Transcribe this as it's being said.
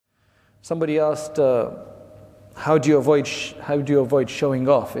Somebody asked, how do you avoid showing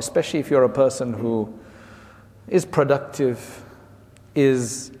off, especially if you're a person who is productive,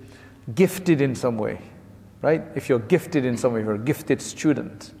 is gifted in some way, right? If you're gifted in some way, you're a gifted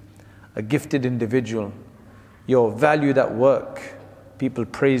student, a gifted individual, you're valued at work, people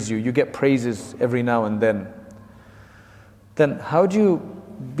praise you, you get praises every now and then how do you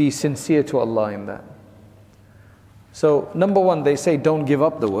be sincere to Allah in that? So, number one, they say don't give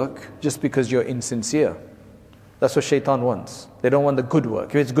up the work just because you're insincere. That's what shaitan wants. They don't want the good work,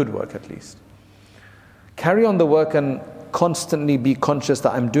 if it's good work at least. Carry on the work and constantly be conscious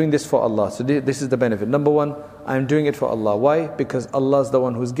that I'm doing this for Allah. So this is the benefit. Number one, I'm doing it for Allah. Why? Because Allah is the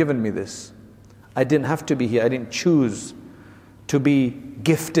one who's given me this. I didn't have to be here. I didn't choose to be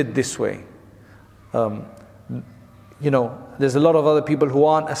gifted this way. There's a lot of other people who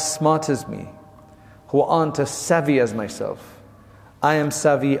aren't as smart as me, who aren't as savvy as myself. I am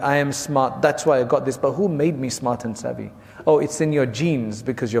savvy, I am smart, that's why I got this. But who made me smart and savvy? Oh, it's in your genes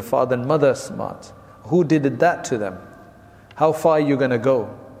because your father and mother are smart. Who did that to them? How far are you going to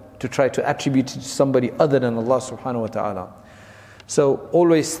go to try to attribute it to somebody other than Allah subhanahu wa ta'ala? So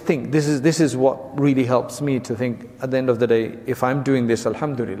always think, this is what really helps me to think at the end of the day, if I'm doing this,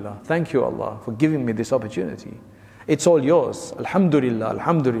 alhamdulillah, thank you Allah for giving me this opportunity. It's all yours, alhamdulillah,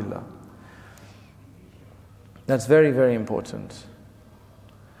 alhamdulillah. That's very, very important.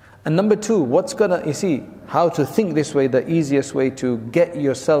 And number two, how to think this way, the easiest way to get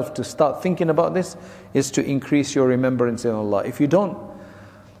yourself to start thinking about this is to increase your remembrance in Allah. If you don't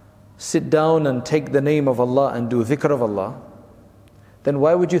sit down and take the name of Allah and do dhikr of Allah, then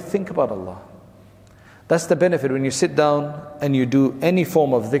why would you think about Allah? That's the benefit. When you sit down and you do any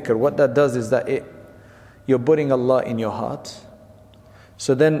form of dhikr, what that does is that you're putting Allah in your heart.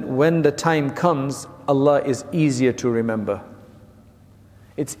 So then when the time comes, Allah is easier to remember.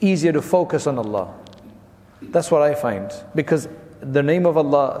 It's easier to focus on Allah. That's what I find. Because the name of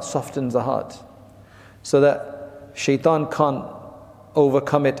Allah softens the heart. So that shaitan can't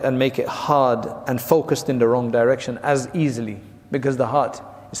overcome it and make it hard and focused in the wrong direction as easily. Because the heart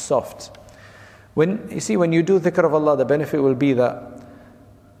is soft. When you do dhikr of Allah, the benefit will be that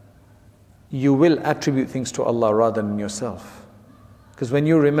you will attribute things to Allah rather than yourself. Because when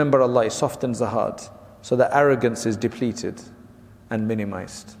you remember Allah, it softens the heart. So the arrogance is depleted and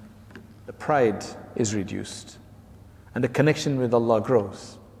minimized. The pride is reduced. And the connection with Allah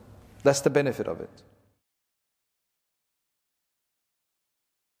grows. That's the benefit of it.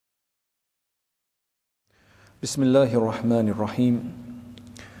 Bismillahir Rahmanir Rahim.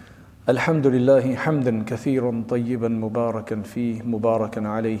 Alhamdulillah hamdan kathiran tayyiban mubarakan fih mubarakan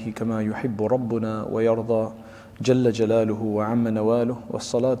alayhi kama yuhibbu rabbuna wa yarda jalla jalaluhu wa amma nawaluhu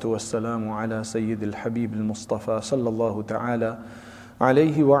wassalatu wassalamu ala sayyidil habib al-mustafa sallallahu ta'ala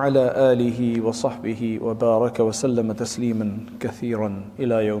alayhi wa ala alihi wa sahbihi wa baraka wa sallama tasliman kathiran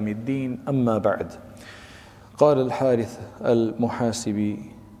ila yawmiddin amma ba'd. قال الحارث المحاسبي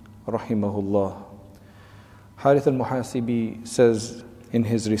رحمه الله. Harith al-Muhasibi says in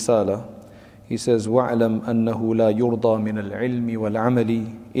his Risala, he says, وَاعْلَمْ أَنَّهُ لَا يُرْضَى مِنَ الْعِلْمِ وَالْعَمَلِ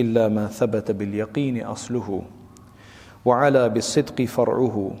إِلَّا مَا ثَبَتَ بِالْيَقِينِ أَصْلُهُ وَعَلَى بِالصِّدْقِ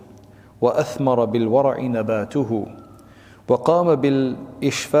فَرْعُهُ وَأَثْمَرَ بِالْوَرَعِ نَبَاتُهُ وقام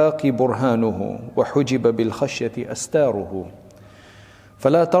بالإشفاق برهانه وحجب بالخشية أستاره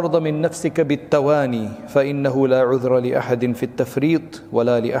فلا ترضى من نفسك بالتواني فإنه لا عذر لأحد في التفريط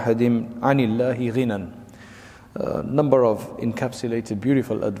ولا لأحد عن الله غنى. Number of encapsulated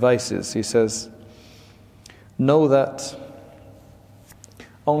beautiful advices. He says, know that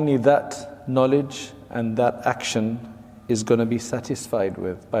only that knowledge and that action is going to be satisfied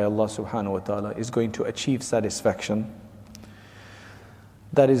with by Allah subhanahu wa ta'ala, is going to achieve satisfaction.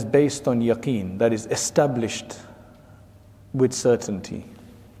 That is based on yaqeen, that is established with certainty.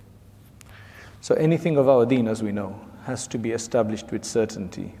 So anything of our deen, as we know, has to be established with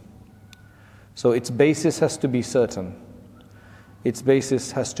certainty. So its basis has to be certain. Its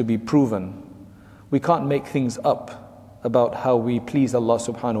basis has to be proven. We can't make things up about how we please Allah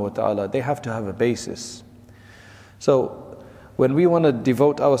subhanahu wa ta'ala. They have to have a basis. So when we want to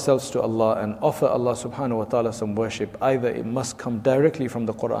devote ourselves to Allah and offer Allah subhanahu wa ta'ala some worship, either it must come directly from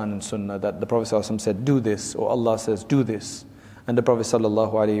the Quran and Sunnah, that the Prophet sallallahu alaihi wasallam said, do this, or Allah says, do this. And the Prophet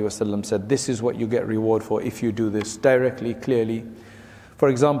sallallahu alaihi wasallam said, this is what you get reward for if you do this directly, clearly. For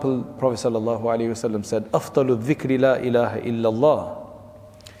example, Prophet sallallahu alaihi wasallam said, أفضل الذكر لا إله إلا الله.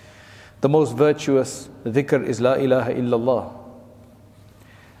 The most virtuous dhikr is la ilaha illallah.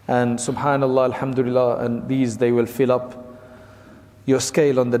 And subhanallah, alhamdulillah, and these, they will fill up your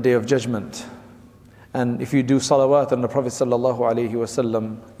scale on the day of judgment. And if you do salawat on the Prophet sallallahu alaihi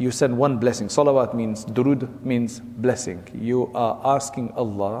wasallam, you send one blessing. Salawat means, durud means blessing. You are asking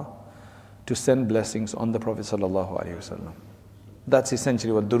Allah to send blessings on the Prophet sallallahu alaihi wasallam. That's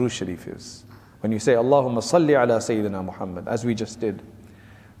essentially what Durood Sharif is. When you say, Allahumma salli ala Sayyidina Muhammad, as we just did,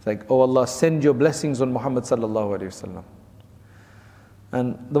 it's like, oh Allah, send your blessings on Muhammad sallallahu alaihi wasallam.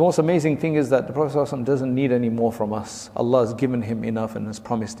 And the most amazing thing is that the Prophet ﷺ doesn't need any more from us. Allah has given him enough and has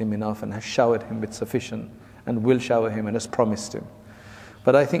promised him enough and has showered him with sufficient and will shower him and has promised him.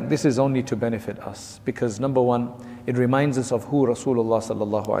 But I think this is only to benefit us because number one, it reminds us of who Rasulullah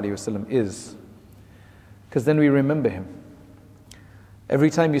ﷺ is. Because then we remember him. Every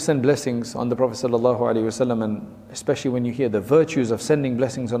time you send blessings on the Prophet ﷺ, and especially when you hear the virtues of sending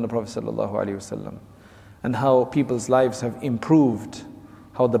blessings on the Prophet ﷺ, and how people's lives have improved,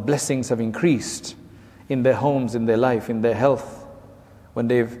 how the blessings have increased in their homes, in their life, in their health, when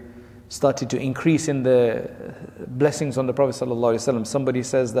they've started to increase in their blessings on the Prophet ﷺ. Somebody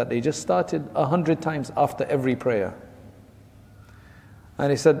says that they just started 100 times after every prayer.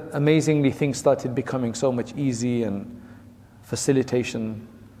 And he said, amazingly, things started becoming so much easy and facilitation,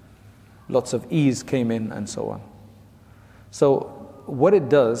 lots of ease came in and so on. So what it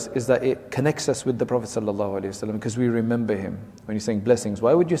does is that it connects us with the Prophet ﷺ because we remember him. When you're saying blessings,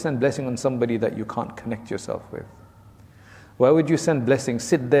 why would you send blessing on somebody that you can't connect yourself with? Why would you send blessings,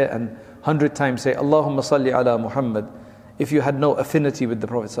 sit there and 100 times say, Allahumma salli ala Muhammad, if you had no affinity with the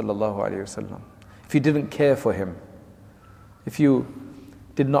Prophet ﷺ, if you didn't care for him, if you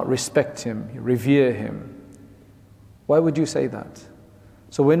did not respect him, revere him, why would you say that?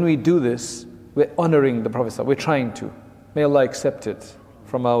 So when we do this, we're honoring the Prophet, we're trying to. May Allah accept it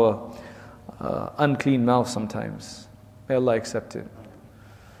from our unclean mouth sometimes. May Allah accept it.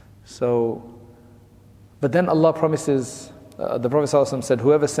 So, but then Allah promises, the Prophet ﷺ said,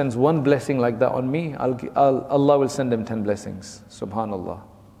 whoever sends one blessing like that on me, Allah will send him 10 blessings. Subhanallah.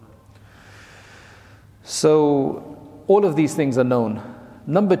 So, all of these things are known.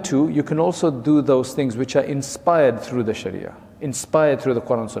 Number two, you can also do those things which are inspired through the Sharia, inspired through the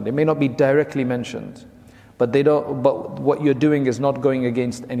Quran and Sunnah. They may not be directly mentioned, but what you're doing is not going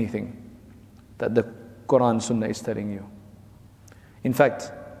against anything that the Quran and Sunnah is telling you. In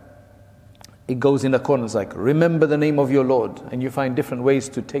fact, it goes in accordance like, remember the name of your Lord, and you find different ways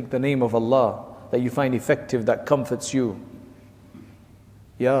to take the name of Allah that you find effective, that comforts you.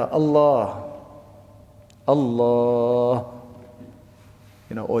 Ya Allah, Allah,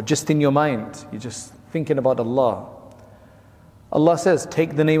 or just in your mind, you're just thinking about Allah. Allah says,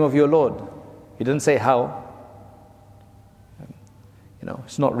 take the name of your Lord. He doesn't say how.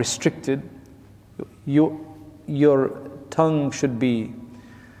 It's not restricted. Your tongue should be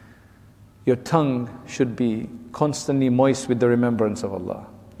constantly moist with the remembrance of Allah.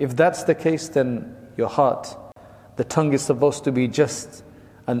 If that's the case, then your heart, the tongue is supposed to be just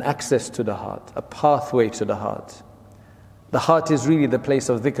an access to the heart, a pathway to the heart. The heart is really the place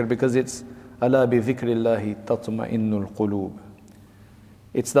of dhikr because it's ala bi dhikrillahi tatma'innul qulub.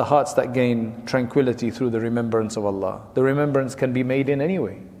 It's the hearts that gain tranquility through the remembrance of Allah. The remembrance can be made in any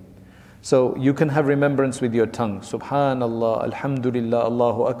way. So you can have remembrance with your tongue. Subhanallah, Alhamdulillah,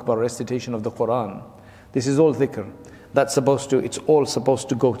 Allahu Akbar, recitation of the Quran. This is all dhikr. It's all supposed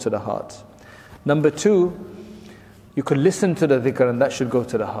to go to the heart. Number two, you could listen to the dhikr and that should go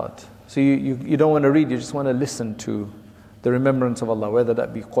to the heart. So you don't want to read, you just want to listen to the remembrance of Allah, whether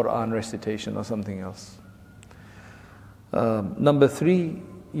that be Quran recitation or something else. Number three,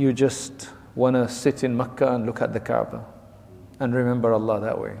 you just want to sit in Makkah and look at the Kaaba and remember Allah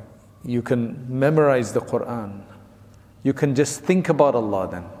that way. You can memorize the Quran. You can just think about Allah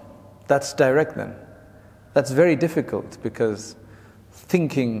then. That's direct then. That's very difficult because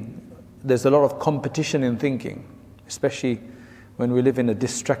thinking, there's a lot of competition in thinking, especially when we live in a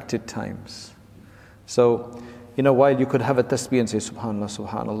distracted times. So, while you could have a tasbih and say Subhanallah,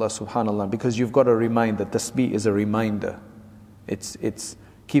 Subhanallah, Subhanallah, because you've got to remind that tasbih is a reminder. It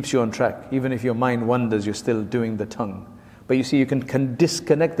keeps you on track. Even if your mind wanders, you're still doing the tongue. But you see, you can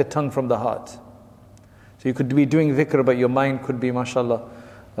disconnect the tongue from the heart. So you could be doing dhikr, but your mind could be, mashallah,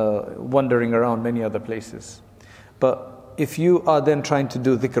 wandering around many other places. But if you are then trying to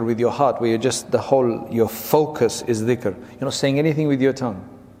do dhikr with your heart, where your focus is dhikr, you're not saying anything with your tongue.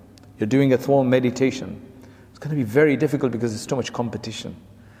 You're doing a form meditation. It's going to be very difficult because there's too much competition.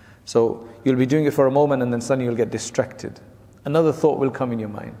 So you'll be doing it for a moment and then suddenly you'll get distracted. Another thought will come in your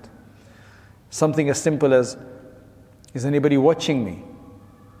mind. Something as simple as, is anybody watching me?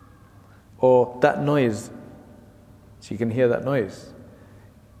 Or that noise. So you can hear that noise.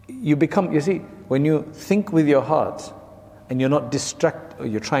 You see, when you think with your heart and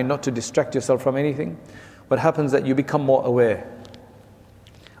you're trying not to distract yourself from anything, what happens is that you become more aware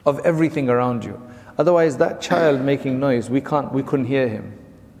of everything around you. Otherwise, that child making noise, we couldn't hear him.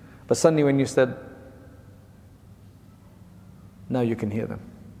 But suddenly when you said, now you can hear them.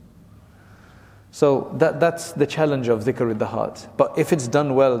 So that's the challenge of dhikr with the heart. But if it's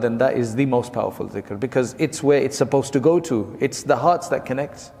done well, then that is the most powerful dhikr, because it's where it's supposed to go to. It's the hearts that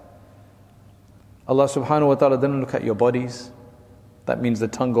connect. Allah subhanahu wa ta'ala doesn't look at your bodies. That means the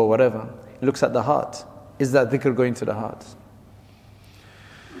tongue or whatever. He looks at the heart. Is that dhikr going to the heart?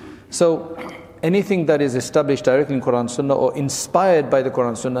 So anything that is established directly in Quran Sunnah or inspired by the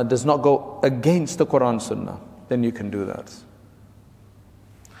Quran Sunnah does not go against the Quran Sunnah, then you can do that.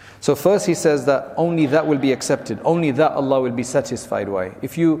 So first he says that only that will be accepted, only that Allah will be satisfied by.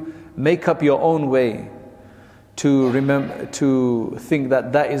 If you make up your own way to think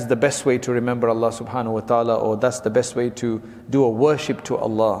that that is the best way to remember Allah subhanahu wa ta'ala, or that's the best way to do a worship to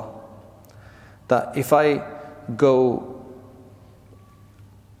Allah, that if I go,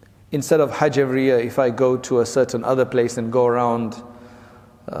 instead of Hajj every year, if I go to a certain other place and go around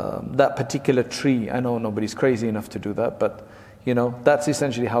that particular tree, I know nobody's crazy enough to do that, but that's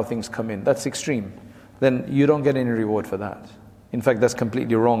essentially how things come in. That's extreme. Then you don't get any reward for that. In fact, that's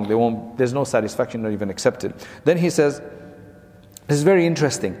completely wrong. There's no satisfaction, not even accepted. Then he says, this is very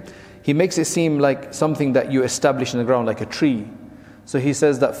interesting. He makes it seem like something that you establish in the ground, like a tree. So he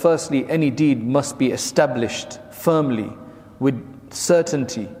says that firstly, any deed must be established firmly, with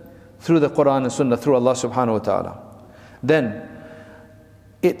certainty, through the Quran and Sunnah, through Allah subhanahu wa ta'ala. Then,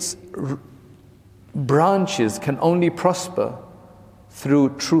 its branches can only prosper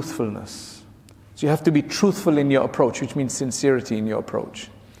through truthfulness. So you have to be truthful in your approach, which means sincerity in your approach.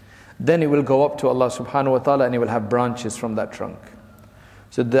 Then it will go up to Allah subhanahu wa ta'ala and it will have branches from that trunk.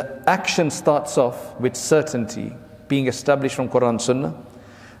 So the action starts off with certainty, being established from Quran Sunnah.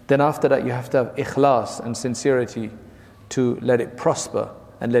 Then after that you have to have ikhlas and sincerity to let it prosper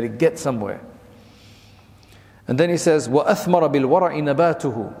and let it get somewhere. And then he says, وَأَثْمَرَ بِالْوَرَعِ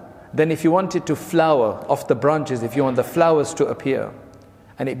نَبَاتُهُ. Then if you want it to flower off the branches, if you want the flowers to appear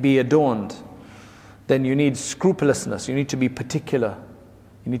and it be adorned, then you need scrupulousness, you need to be particular,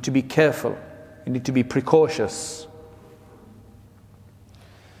 you need to be careful, you need to be precautious.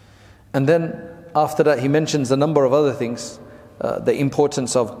 And then after that he mentions a number of other things, the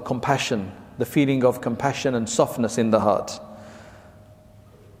importance of compassion, the feeling of compassion and softness in the heart.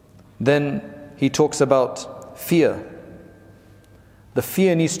 Then he talks about fear. The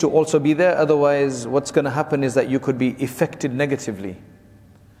fear needs to also be there, otherwise what's going to happen is that you could be affected negatively.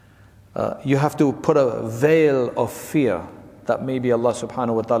 You have to put a veil of fear that maybe Allah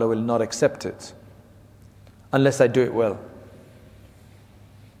subhanahu wa ta'ala will not accept it unless I do it well,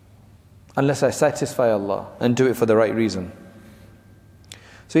 unless I satisfy Allah and do it for the right reason.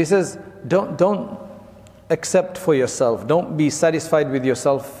 So he says, don't accept for yourself, don't be satisfied with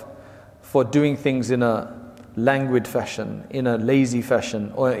yourself for doing things in a languid fashion, in a lazy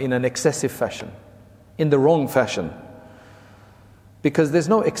fashion, or in an excessive fashion, in the wrong fashion. Because there's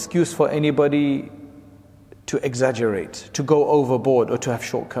no excuse for anybody to exaggerate, to go overboard, or to have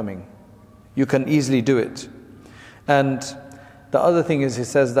shortcoming. You can easily do it. And the other thing is, he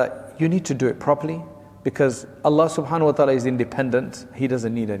says that you need to do it properly, because Allah subhanahu wa ta'ala is independent. He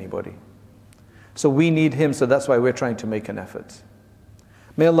doesn't need anybody. So we need Him, so that's why we're trying to make an effort.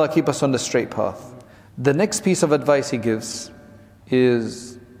 May Allah keep us on the straight path. The next piece of advice he gives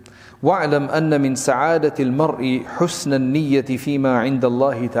is وَاعْلَمْ أَنَّ مِنْ سَعَادَةِ الْمَرْءِ حُسْنَ النِّيَّةِ فِي مَا عِنْدَ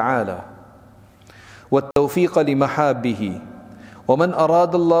اللَّهِ تَعَالَى وَالتَّوْفِيقَ لِمَحَابِّهِ وَمَنْ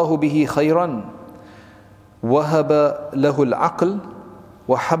أَرَادَ اللَّهُ بِهِ خَيْرًا وَهَبَ لَهُ الْعَقْلِ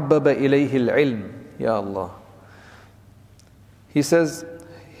وَحَبَّبَ إِلَيْهِ الْعِلْمِ. Ya Allah. He says,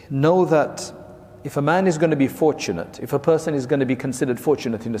 know that if a man is going to be fortunate, if a person is going to be considered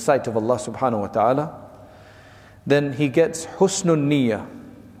fortunate in the sight of Allah subhanahu wa ta'ala, then he gets husnun niyyah.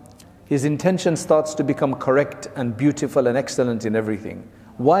 His intention starts to become correct and beautiful and excellent in everything.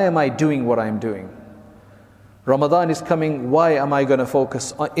 Why am I doing what I'm doing? Ramadan is coming. Why am I going to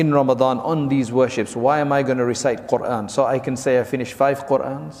focus in Ramadan on these worships? Why am I going to recite Quran? So I can say I finished 5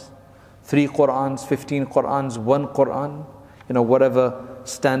 Qurans, 3 Qurans, 15 Qurans, 1 Quran, whatever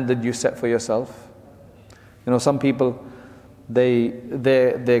standard you set for yourself. Some people,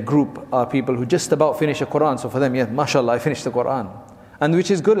 their group are people who just about finish a Quran. So for them, yeah, mashallah, I finished the Quran. And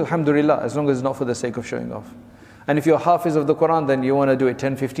which is good, alhamdulillah, as long as it's not for the sake of showing off. And if you're hafiz of the Quran, then you want to do it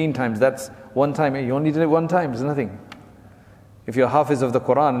 10, 15 times. That's one time. You only did it one time, it's nothing. If you're hafiz of the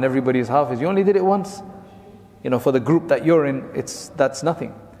Quran and everybody is hafiz, you only did it once. For the group that you're in, that's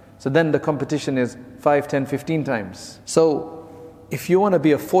nothing. So then the competition is 5, 10, 15 times. So if you want to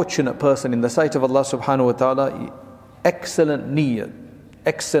be a fortunate person in the sight of Allah subhanahu wa ta'ala, excellent niyyat,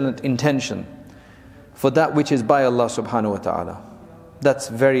 excellent intention for that which is by Allah subhanahu wa ta'ala. That's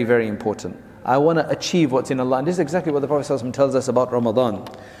very, very important. I want to achieve what's in Allah. And this is exactly what the Prophet ﷺ tells us about Ramadan.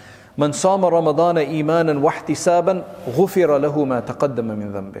 Man sama Ramadana imanan wahtisaban ghufira lahu ma taqaddama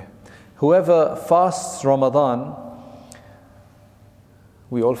min dhanbih. Whoever fasts Ramadan,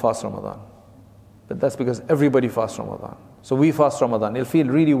 we all fast Ramadan. But that's because everybody fasts Ramadan. So we fast Ramadan. It'll feel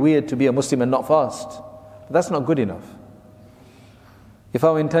really weird to be a Muslim and not fast. But that's not good enough. If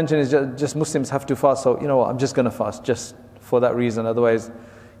our intention is just Muslims have to fast, so you know what, I'm just going to fast just for that reason. Otherwise,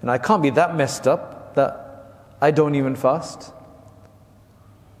 I can't be that messed up that I don't even fast.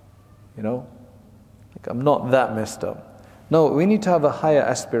 Like I'm not that messed up. No, we need to have a higher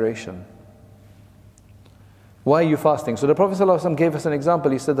aspiration. Why are you fasting? So the Prophet ﷺ gave us an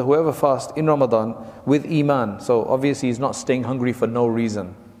example. He said that whoever fasts in Ramadan with iman, so obviously he's not staying hungry for no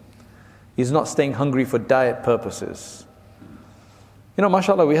reason. He's not staying hungry for diet purposes.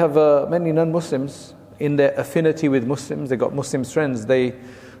 MashaAllah, we have many non-Muslims in their affinity with Muslims. They got Muslim friends. They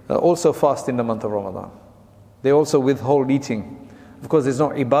also fast in the month of Ramadan. They also withhold eating. Of course, there's no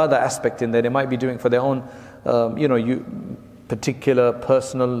ibadah aspect in there. They might be doing for their own, particular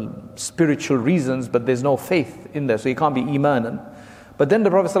personal spiritual reasons, but there's no faith in there, so you can't be imanan. But then the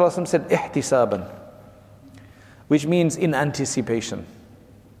Prophet ﷺ said ihtisaban, which means in anticipation.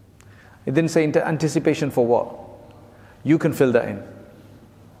 It didn't say anticipation for what? You can fill that in.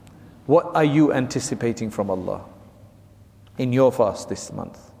 What are you anticipating from Allah in your fast this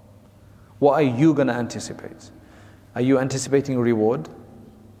month? What are you going to anticipate? Are you anticipating reward?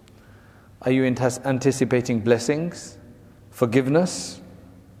 Are you anticipating blessings? Forgiveness,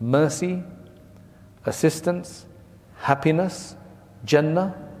 mercy, assistance, happiness,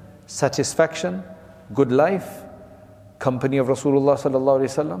 Jannah, satisfaction, good life, company of Rasulullah sallallahu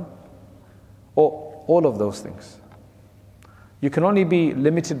alaihi wasallam, or all of those things. You can only be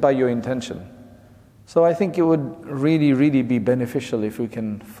limited by your intention. So I think it would really, really be beneficial if we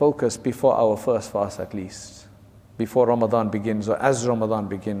can focus before our first fast at least, before Ramadan begins or as Ramadan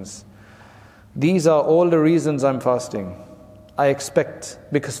begins. These are all the reasons I'm fasting. I expect,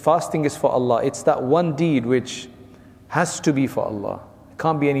 because fasting is for Allah. It's that one deed which has to be for Allah. There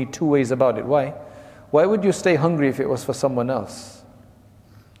can't be any two ways about it. Why? Why would you stay hungry if it was for someone else?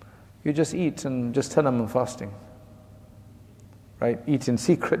 You just eat and just tell them I'm fasting. Right? Eat in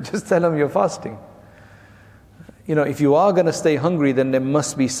secret, just tell them you're fasting. If you are going to stay hungry, then there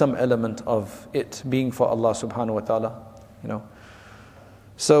must be some element of it being for Allah subhanahu wa ta'ala.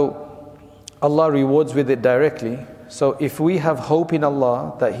 So Allah rewards with it directly. So if we have hope in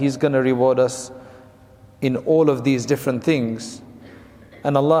Allah that He's going to reward us in all of these different things,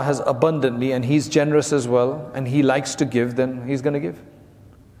 and Allah has abundantly, and He's generous as well, and He likes to give, then He's going to give.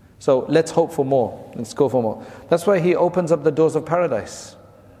 So let's hope for more. Let's go for more. That's why He opens up the doors of paradise.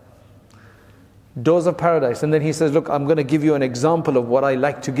 Doors of paradise. And then He says, look, I'm going to give you an example of what I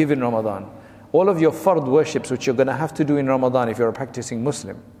like to give in Ramadan. All of your fard worships, which you're going to have to do in Ramadan if you're a practicing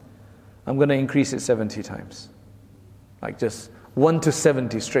Muslim, I'm going to increase it 70 times. Like just 1 to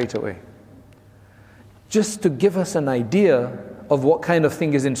 70 straight away. Just to give us an idea of what kind of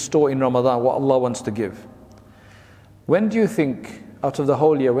thing is in store in Ramadan, what Allah wants to give. When do you think, out of the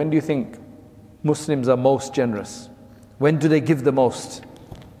whole year, when do you think Muslims are most generous? When do they give the most?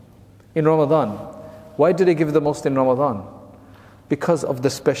 In Ramadan. Why do they give the most in Ramadan? Because of the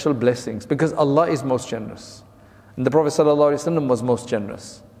special blessings. Because Allah is most generous. And the Prophet ﷺ was most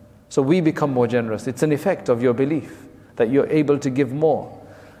generous. So we become more generous. It's an effect of your belief that you're able to give more.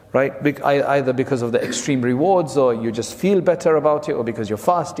 Right? Either because of the extreme rewards, or you just feel better about it, or because you're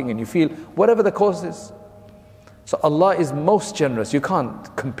fasting and you feel, whatever the cause is. So Allah is most generous. You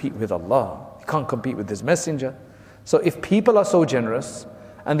can't compete with Allah. You can't compete with His Messenger. So if people are so generous,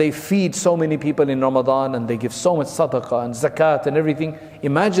 and they feed so many people in Ramadan, and they give so much sadaqah and zakat and everything,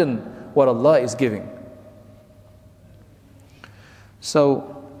 imagine what Allah is giving.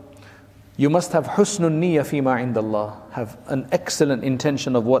 So you must have husnul niyya fima indallah, have an excellent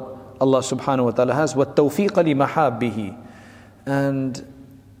intention of what Allah subhanahu wa ta'ala has, what tawfiq li mahabbihi. And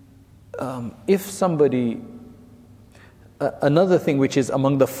if somebody, another thing which is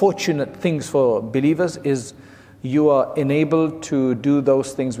among the fortunate things for believers is you are enabled to do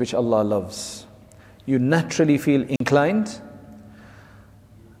those things which Allah loves. You naturally feel inclined,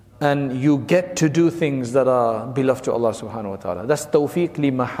 and you get to do things that are beloved to Allah subhanahu wa ta'ala. That's tawfiq li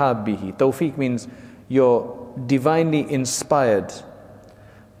mahabbihi. Tawfiq means you're divinely inspired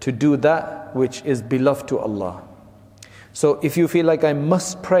to do that which is beloved to Allah. So if you feel like I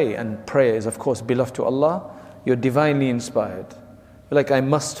must pray, and prayer is of course beloved to Allah, you're divinely inspired. Like I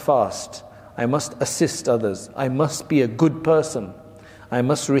must fast, I must assist others, I must be a good person, I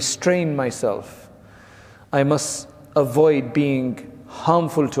must restrain myself, I must avoid being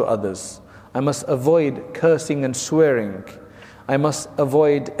harmful to others, I must avoid cursing and swearing, I must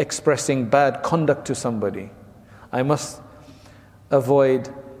avoid expressing bad conduct to somebody, I must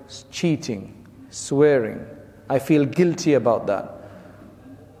avoid cheating, swearing, I feel guilty about that.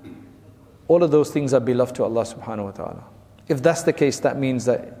 All of those things are beloved to Allah subhanahu wa ta'ala. If that's the case, that means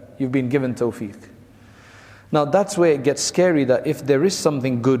that you've been given tawfiq. Now that's where it gets scary, that if there is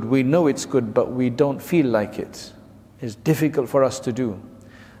something good, we know it's good, but we don't feel like it. It's difficult for us to do.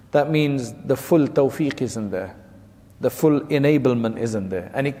 That means the full tawfiq isn't there. The full enablement isn't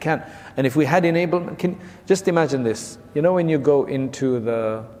there. And it can't. And if we had enablement, just imagine this. You know when you go into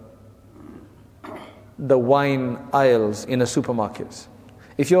the wine aisles in a supermarket,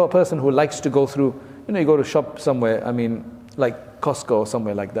 if you're a person who likes to go through, you go to shop somewhere, like Costco or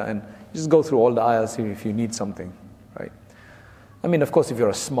somewhere like that, and you just go through all the aisles if you need something, right? Of course, if you're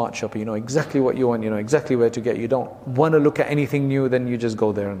a smart shopper, you know exactly what you want, you know exactly where to get. You don't want to look at anything new, then you just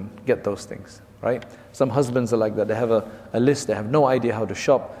go there and get those things, right? Some husbands are like that. They have a list, they have no idea how to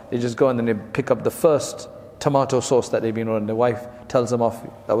shop. They just go and then they pick up the first tomato sauce that they've been ordering. The wife tells them off,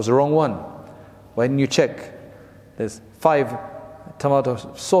 that was the wrong one. Why didn't you check? There's 5 tomato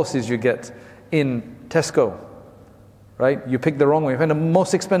sauces you get in Tesco, right? You pick the wrong one. You find the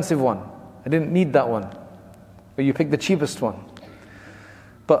most expensive one. I didn't need that one. But you pick the cheapest one.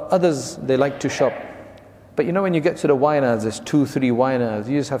 But others, they like to shop. But when you get to the wine aisles, there's 2, 3 wine aisles,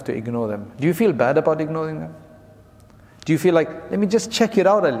 you just have to ignore them. Do you feel bad about ignoring them? Do you feel like, let me just check it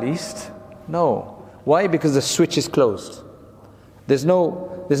out at least? No. Why? Because the switch is closed. There's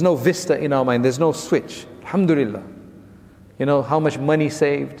no vista in our mind. There's no switch. Alhamdulillah. How much money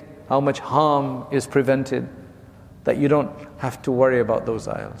saved, how much harm is prevented, that you don't have to worry about those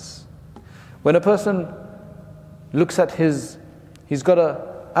aisles. When a person looks at he's got an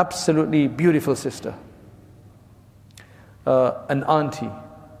absolutely beautiful sister, an auntie,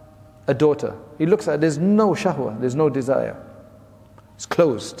 a daughter. He looks at, there's no shahwa, there's no desire. It's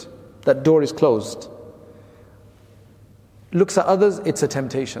closed. That door is closed. Looks at others, it's a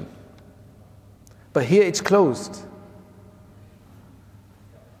temptation. But here it's closed.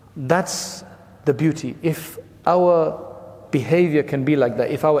 That's the beauty. If our behavior can be like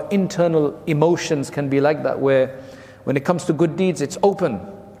that, if our internal emotions can be like that, where when it comes to good deeds, it's open.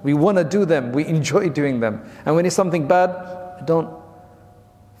 We want to do them. We enjoy doing them. And when it's something bad, I don't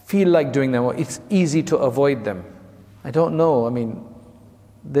feel like doing them, or it's easy to avoid them. I don't know.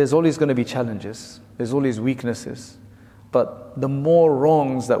 There's always going to be challenges. There's always weaknesses. But the more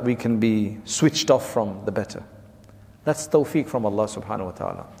wrongs that we can be switched off from, the better. That's tawfiq from Allah subhanahu wa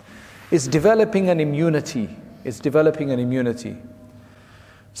ta'ala. It's developing an immunity. It's developing an immunity.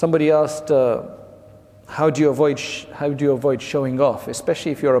 Somebody asked, how do you avoid showing off,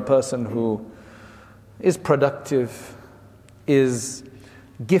 especially if you're a person who is productive, is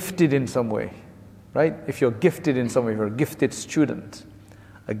gifted in some way, right? If you're gifted in some way, you're a gifted student,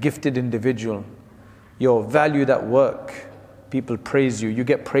 a gifted individual, you're valued at work, people praise you, you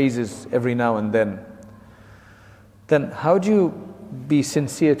get praises every now and then how do you be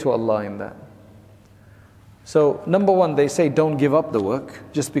sincere to Allah in that? So, number one, they say don't give up the work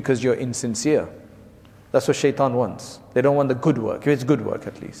just because you're insincere. That's what shaitan wants. They don't want the good work, if it's good work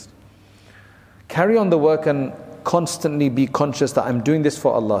at least. Carry on the work and constantly be conscious that I'm doing this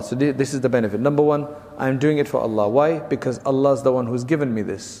for Allah. So this is the benefit. Number one, I'm doing it for Allah. Why? Because Allah's the one who's given me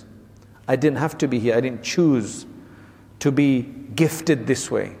this. I didn't have to be here. I didn't choose to be gifted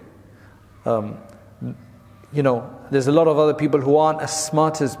this way. There's a lot of other people who aren't as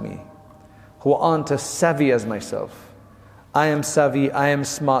smart as me, who aren't as savvy as myself. I am savvy, I am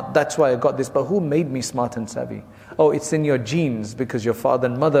smart, that's why I got this. But who made me smart and savvy? Oh, it's in your genes because your father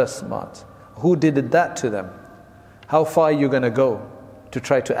and mother are smart. Who did that to them? How far are you going to go to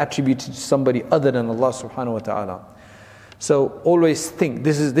try to attribute it to somebody other than Allah subhanahu wa ta'ala? So always think,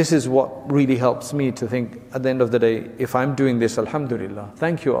 this is what really helps me to think at the end of the day, if I'm doing this, alhamdulillah,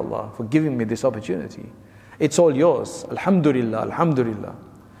 thank you Allah for giving me this opportunity. It's all yours. Alhamdulillah, alhamdulillah.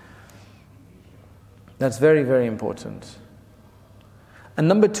 That's very, very important. And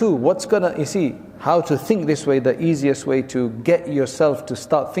number two, how to think this way, the easiest way to get yourself to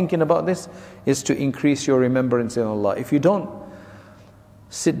start thinking about this is to increase your remembrance in Allah. If you don't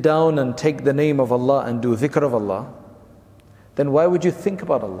sit down and take the name of Allah and do dhikr of Allah, then why would you think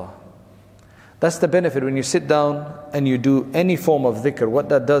about Allah? That's the benefit. When you sit down and you do any form of dhikr, what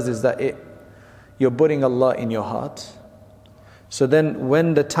that does is that you're putting Allah in your heart, So then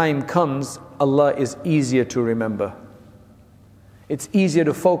when the time comes, Allah is easier to remember. It's easier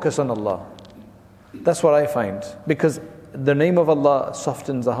to focus on Allah. That's what I find. Because the name of Allah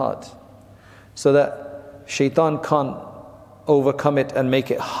softens the heart. So that shaitan can't overcome it and make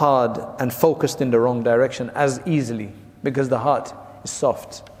it hard and focused in the wrong direction as easily. Because the heart is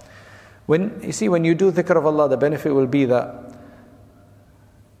soft. When you do dhikr of Allah, the benefit will be that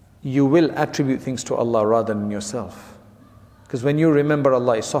you will attribute things to Allah rather than yourself. Because when you remember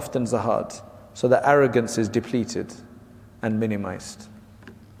Allah, it softens the heart. So the arrogance is depleted and minimized.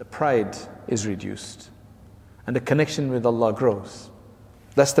 The pride is reduced. And the connection with Allah grows.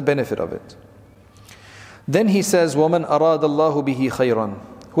 That's the benefit of it. Then he says, وَمَنْ أَرَادَ اللَّهُ بِهِ خَيْرًا.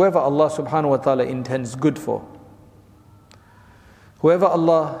 Whoever Allah subhanahu wa ta'ala intends good for. Whoever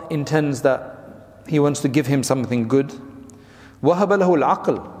Allah intends that He wants to give him something good. وَهَبَ لَهُ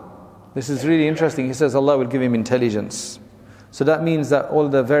الْعَقْلِ. This is really interesting. He says Allah will give him intelligence. So that means that all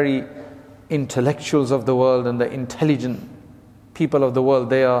the very intellectuals of the world and the intelligent people of the world,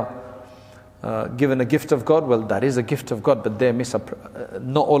 they are given a gift of God. Well, that is a gift of God, but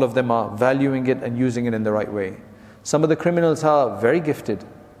not all of them are valuing it and using it in the right way. Some of the criminals are very gifted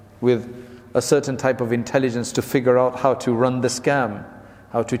with a certain type of intelligence to figure out how to run the scam,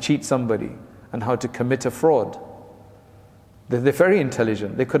 how to cheat somebody, and how to commit a fraud. They're very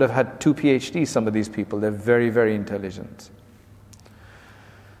intelligent. They could have had 2 PhDs, some of these people. They're very, very intelligent.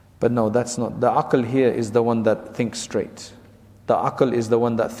 But no, that's not. The aql here is the one that thinks straight. The aql is the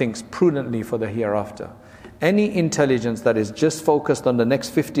one that thinks prudently for the hereafter. Any intelligence that is just focused on the next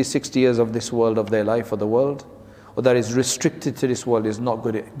 50, 60 years of this world, of their life or the world, or that is restricted to this world, is not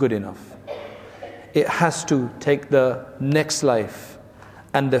good enough. It has to take the next life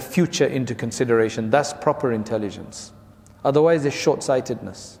and the future into consideration. That's proper intelligence. Otherwise, it's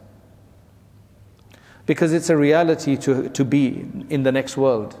short-sightedness. Because it's a reality to be in the next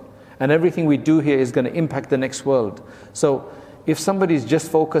world. And everything we do here is going to impact the next world. So if somebody's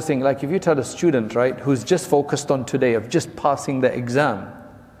just focusing, like if you tell a student, right, who's just focused on today, of just passing the exam.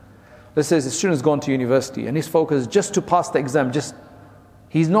 Let's say the student's gone to university and his focus is just to pass the exam.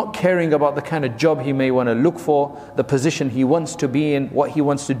 He's not caring about the kind of job he may want to look for, the position he wants to be in, what he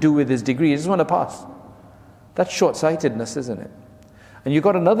wants to do with his degree. He just wants to pass. That's short-sightedness, isn't it? And you've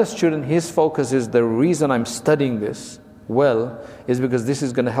got another student, his focus is, the reason I'm studying this well is because this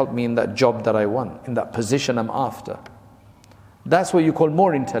is going to help me in that job that I want, in that position I'm after. That's what you call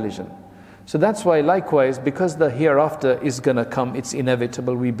more intelligent. So that's why likewise, because the hereafter is going to come, it's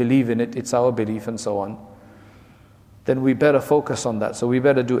inevitable, we believe in it, it's our belief and so on, then we better focus on that. So we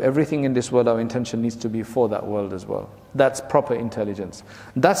better do everything in this world, our intention needs to be for that world as well. That's proper intelligence.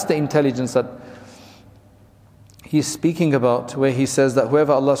 That's the intelligence that he's speaking about, where he says that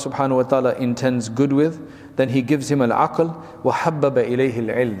whoever Allah subhanahu wa ta'ala intends good with, then he gives him al-aql wa habbaba ilayhi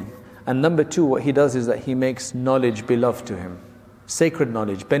al-ilm. And number 2, what he does is that he makes knowledge beloved to him. Sacred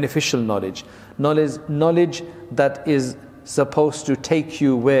knowledge, beneficial knowledge. Knowledge that is supposed to take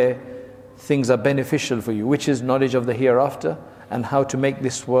you where things are beneficial for you, which is knowledge of the hereafter and how to make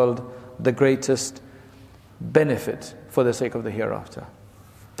this world the greatest benefit for the sake of the hereafter.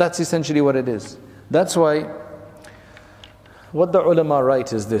 That's essentially what it is. That's why what the ulama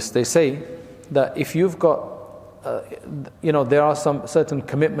write is this. They say that if you've got, there are some certain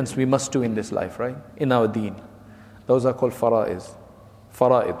commitments we must do in this life, right? In our deen. Those are called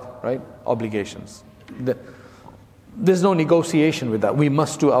fara'id, right? Obligations. There's no negotiation with that. We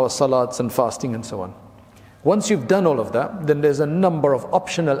must do our salats and fasting and so on. Once you've done all of that, then there's a number of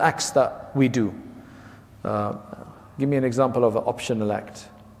optional acts that we do. Give me an example of an optional act.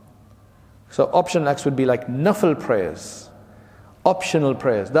 So optional acts would be like nafil prayers. Optional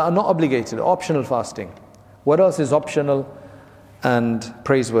prayers that are not obligated, optional fasting. What else is optional and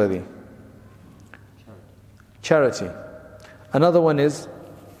praiseworthy? Charity. Another one is,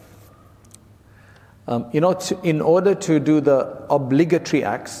 in order to do the obligatory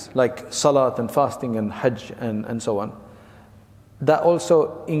acts like salat and fasting and hajj and so on, that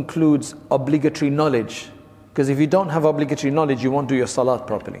also includes obligatory knowledge. Because if you don't have obligatory knowledge, you won't do your salat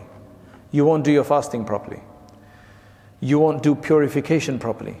properly. You won't do your fasting properly. You won't do purification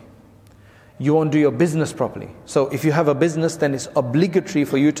properly. You won't do your business properly. So if you have a business, then it's obligatory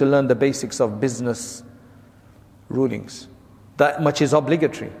for you to learn the basics of business rulings. That much is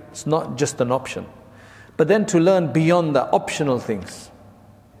obligatory. It's not just an option. But then to learn beyond the optional things,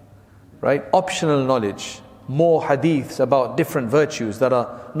 right? Optional knowledge, more hadiths about different virtues that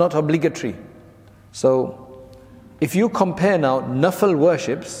are not obligatory. So if you compare now nafil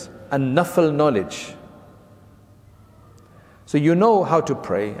worships and nafil knowledge, so you know how to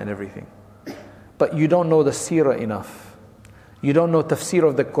pray and everything, but you don't know the seerah enough. You don't know tafsir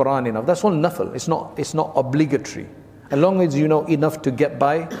of the Quran enough. That's all nafil. It's not obligatory. As long as you know enough to get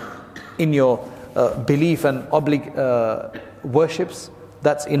by in your belief and worships,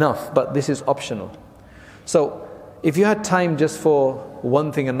 that's enough. But this is optional. So if you had time just for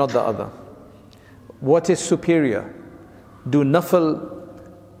one thing and not the other, what is superior? Do nafil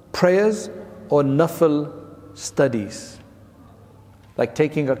prayers or nafil studies? Like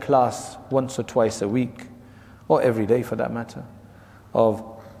taking a class once or twice a week, or every day for that matter, of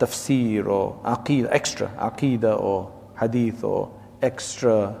tafsir or aqeedah, extra aqeedah or hadith or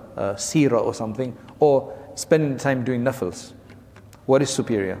extra seerah or something, or spending time doing nafils. What is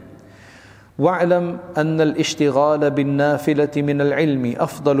superior? وَاعْلَمْ أَنَّ الْإِشْتِغَالَ بِالنَّافِلَةِ مِنَ الْعِلْمِ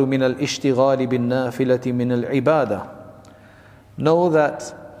أَفْضَلُ مِنَ الْإِشْتِغَالِ بِالنَّافِلَةِ مِنَ الْعِبَادَةِ. Know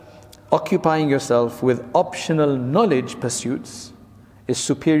that occupying yourself with optional knowledge pursuits is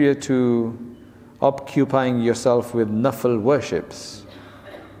superior to occupying yourself with nafil worships.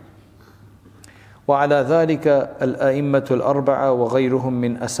 وعلى ذلك الأئمة الأربعة وغيرهم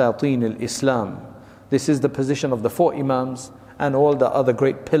من أساطين الإسلام. This is the position of the 4 Imams and all the other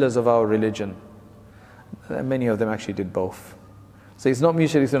great pillars of our religion. Many of them actually did both. So it's not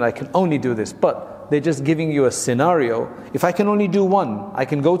mutually exclusive, I can only do this, but they're just giving you a scenario. If I can only do one, I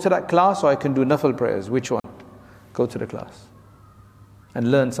can go to that class or I can do nafil prayers. Which one? Go to the class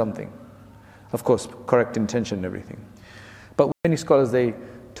and learn something. Of course, correct intention and everything. But many scholars, they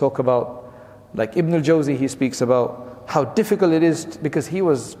talk about, like Ibn al-Jawzi, he speaks about how difficult it is because he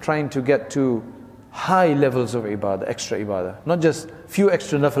was trying to get to high levels of ibadah, extra ibadah. Not just few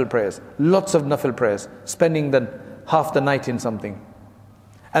extra nafil prayers, lots of nafil prayers, spending half the night in something.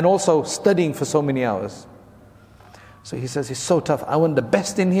 And also studying for so many hours. So he says, it's so tough. I want the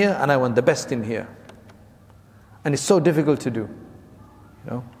best in here and I want the best in here. And it's so difficult to do.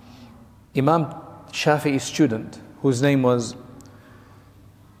 You know, Imam Shafi'i's student, whose name was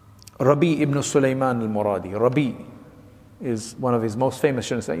Rabi ibn Sulaiman al-Muradi. Rabi is one of his most famous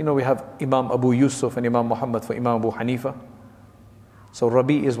students. You know, we have Imam Abu Yusuf and Imam Muhammad for Imam Abu Hanifa. So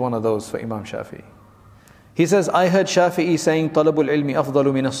Rabi is one of those for Imam Shafi'i. He says, I heard Shafi'i saying, Talabul ilmi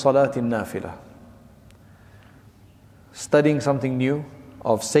afdalu min as-salati an-nafila. Studying something new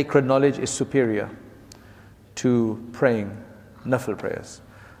of sacred knowledge is superior to praying nafil prayers.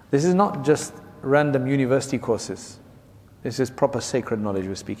 This is not just random university courses. This is proper sacred knowledge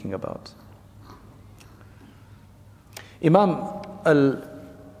we're speaking about. Imam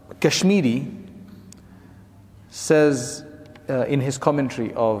al-Kashmiri says in his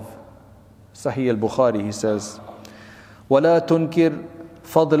commentary of Sahih al-Bukhari, he says, وَلَا تُنْكِرْ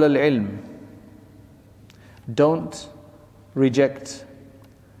فَضْلَ الْعِلْمِ. Don't reject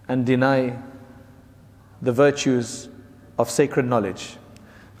and deny the virtues of sacred knowledge.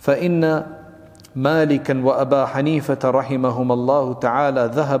 فَإِنَّ مالكا وأبا حنيفة رحمهما الله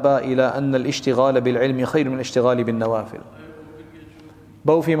تعالى ذهبا إلى أن الاشتغال بالعلم خير من الاشتغال بالنوافل.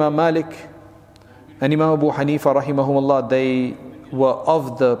 Both Imam Malik and Imam Abu Hanifa rahimahumullah, they were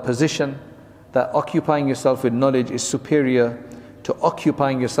of the position that occupying yourself with knowledge is superior to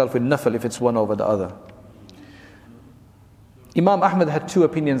occupying yourself with nafil if it's one over the other. Imam Ahmad had 2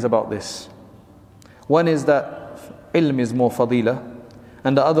 opinions about this. One is that ilm is more fadila,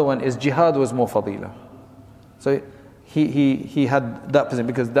 and the other one is jihad was more fadila. So he had that position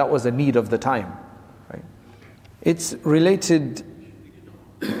because that was a need of the time. Right? It's related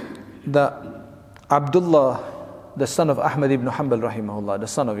that Abdullah, the son of Ahmad ibn Hanbal rahimahullah, the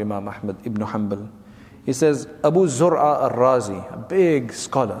son of Imam Ahmad ibn Hanbal, he says Abu Zur'a al-Razi, a big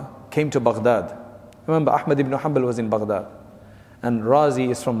scholar, came to Baghdad. Remember, Ahmad ibn Hanbal was in Baghdad, and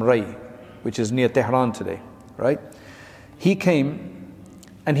Razi is from Ray, which is near Tehran today, right? He came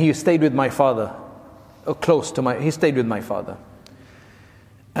and he stayed with my father, he stayed with my father.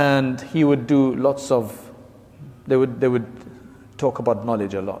 And he would do lots of, they would talk about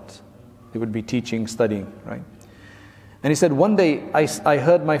knowledge a lot. They would be teaching, studying, right? And he said, one day I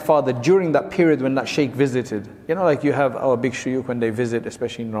heard my father during that period when that sheikh visited. You know, like you have our big shuyukh when they visit,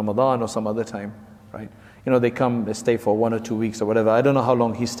 especially in Ramadan or some other time, right? You know, they come, they stay for 1 or 2 weeks or whatever. I don't know how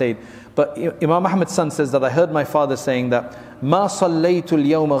long he stayed. But Imam Ahmad's son says that I heard my father saying that, مَا صَلَّيْتُ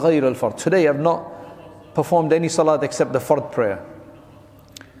الْيَوْمَ غَيْرَ الْفَرْضِ. Today I've not performed any salat except the fard prayer.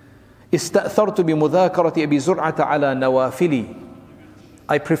 استأثرت بمذاكرة أبي زرعة على نوافلي.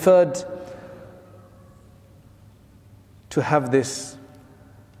 I preferred to have this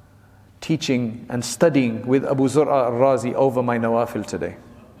teaching and studying with Abu Zur'a al-Razi over my nawafil today.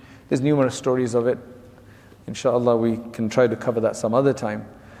 There's numerous stories of it. Inshallah, we can try to cover that some other time.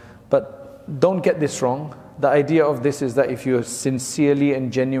 But don't get this wrong. The idea of this is that if you're sincerely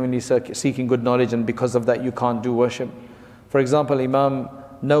and genuinely seeking good knowledge and because of that you can't do worship, For example, Imam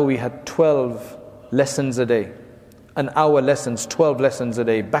Nawawi had 12 lessons a day, an hour lessons, 12 lessons a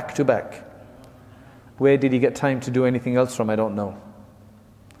day, back to back. Where did he get time to do anything else from? I don't know.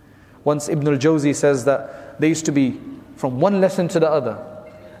 Once Ibn al-Jawzi says that they used to be from one lesson to the other,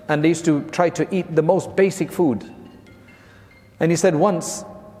 and they used to try to eat the most basic food. And he said, once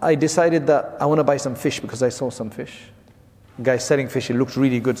I decided that I want to buy some fish because I saw some fish. The guy selling fish, it looked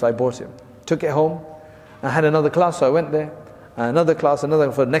really good, so I bought it. Took it home. I had another class, so I went there. Another class,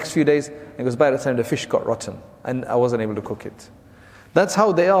 another for the next few days. And it was by the time the fish got rotten, and I wasn't able to cook it. That's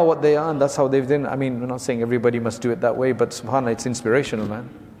how they are, what they are, and that's how they've done. I mean, we're not saying everybody must do it that way, but subhanAllah, it's inspirational, man.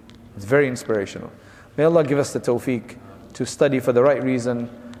 It's very inspirational. May Allah give us the tawfiq to study for the right reason,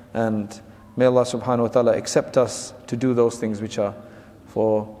 and may Allah subhanahu wa ta'ala accept us to do those things which are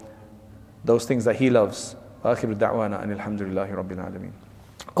for those things that He loves. آخر الدعوانا أن الحمد لله رب العالمين.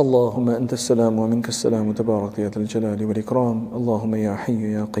 اللهم أنت السلام ومنك السلام تبارك يا ذا الجلال والإكرام. اللهم يا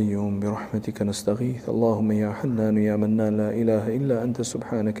حي يا قيوم برحمتك نستغيث. اللهم يا حنان يا منان لا إله إلا أنت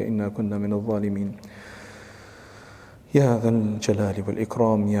سبحانك إنا كنا من الظالمين. يا ذا الجلال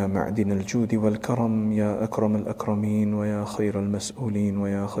والإكرام يا معدن الجود والكرم يا أكرم الأكرمين ويا خير المسؤولين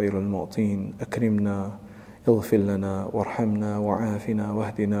ويا خير المعطين. أكرمنا، اغفر لنا وارحمنا وعافنا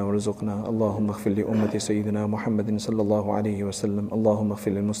واهدنا وارزقنا. اللهم اغفر لأمة سيدنا محمد صلى الله عليه وسلم. اللهم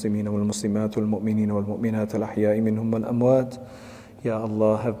اغفر للمسلمين والمسلمات والمؤمنين والمؤمنات الأحياء منهم والأموات. Ya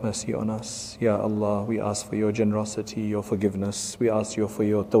Allah, have mercy on us. Ya Allah, we ask for your generosity, your forgiveness. We ask you for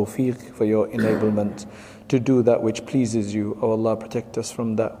your tawfiq, for your enablement to do that which pleases you. O Allah, protect us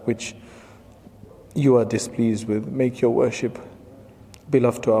from that which you are displeased with. Make your worship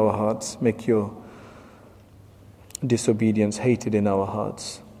beloved to our hearts. Make your disobedience hated in our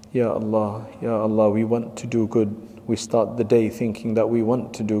hearts. Ya Allah, we want to do good. We start the day thinking that we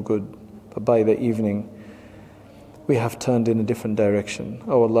want to do good, but by the evening we have turned in a different direction.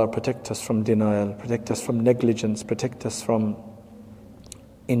 Oh Allah, protect us from denial, protect us from negligence, protect us from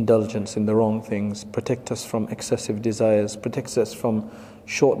indulgence in the wrong things, protect us from excessive desires, protect us from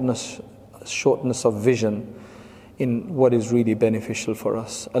shortness of vision in what is really beneficial for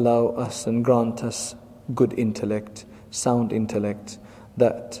us. Allow us and grant us good intellect, sound intellect,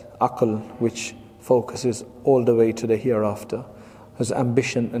 that aql which focuses all the way to the hereafter, whose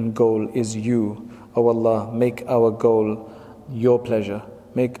ambition and goal is you. O Allah, make our goal your pleasure,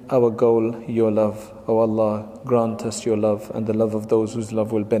 make our goal your love. O Allah, grant us your love and the love of those whose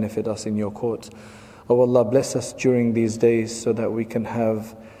love will benefit us in your court. O Allah, bless us during these days so that we can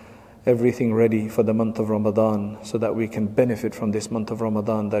have everything ready for the month of Ramadan, so that we can benefit from this month of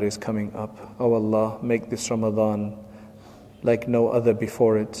Ramadan that is coming up. O Allah, make this Ramadan like no other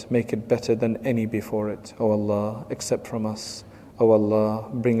before it. Make it better than any before it. O Allah, accept from us. O Allah,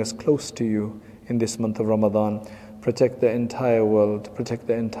 bring us close to you in this month of Ramadan. Protect the entire world, protect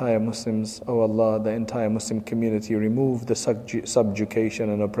the entire Muslims. O Allah, the entire Muslim community. Remove the subjugation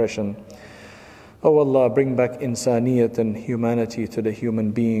and oppression. O Allah, bring back insaniyat and humanity to the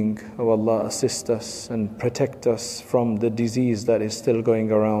human being. O Allah, assist us and protect us from the disease that is still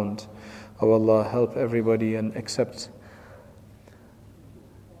going around. O Allah, help everybody and accept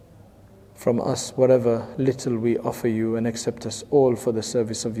from us whatever little we offer you, and accept us all for the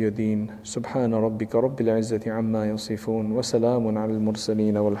service of your deen. Subhana rabbika rabbil izzati amma yasifun wa salamun ala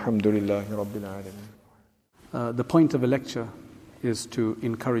al-mursaleen walhamdulillahi rabbil alameen. The point of a lecture is to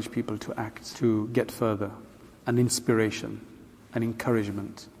encourage people to act, to get further, an inspiration, an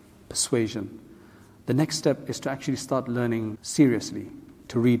encouragement, persuasion. The next step is to actually start learning seriously,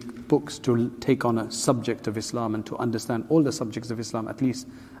 to read books, to take on a subject of Islam and to understand all the subjects of Islam, at least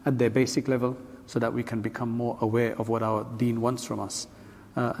at their basic level, so that we can become more aware of what our deen wants from us.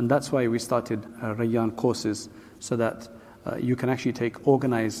 And that's why we started Rayyan courses, so that you can actually take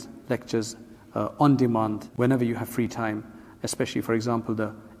organized lectures on demand whenever you have free time, especially, for example,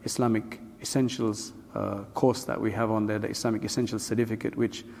 the Islamic Essentials course that we have on there, the Islamic Essentials Certificate,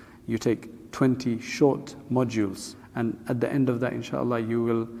 which you take 20 short modules, and at the end of that, inshallah, you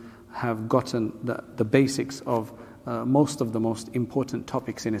will have gotten the basics of most of the most important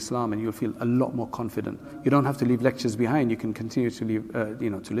topics in Islam, and you'll feel a lot more confident. You don't have to leave lectures behind. You can continue to leave,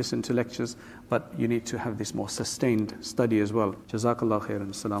 to listen to lectures, but you need to have this more sustained study as well. Jazakallah khairan.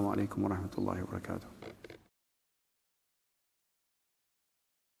 Assalamu alaikum wa rahmatullahi wa barakatuh.